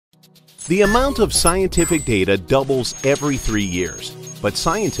The amount of scientific data doubles every 3 years, but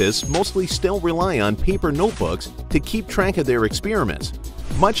scientists mostly still rely on paper notebooks to keep track of their experiments,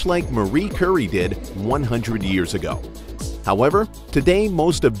 much like Marie Currie did 100 years ago. However, today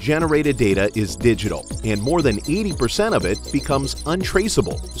most of generated data is digital, and more than 80% of it becomes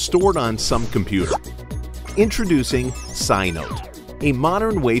untraceable, stored on some computer. Introducing sciNote, a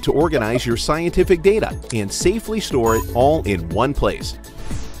modern way to organize your scientific data and safely store it all in one place.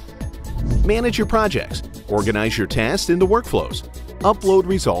 Manage your projects, organize your tasks into workflows, upload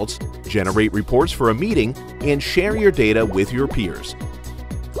results, generate reports for a meeting, and share your data with your peers.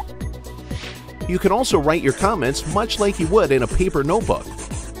 You can also write your comments much like you would in a paper notebook.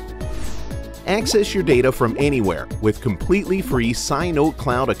 Access your data from anywhere with completely free sciNote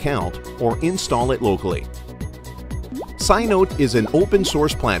Cloud account or install it locally. sciNote is an open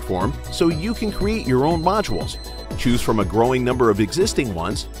source platform, so you can create your own modules, choose from a growing number of existing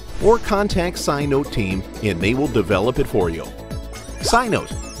ones, or contact sciNote team and they will develop it for you.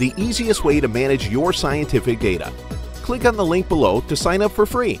 sciNote, the easiest way to manage your scientific data. Click on the link below to sign up for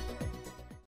free.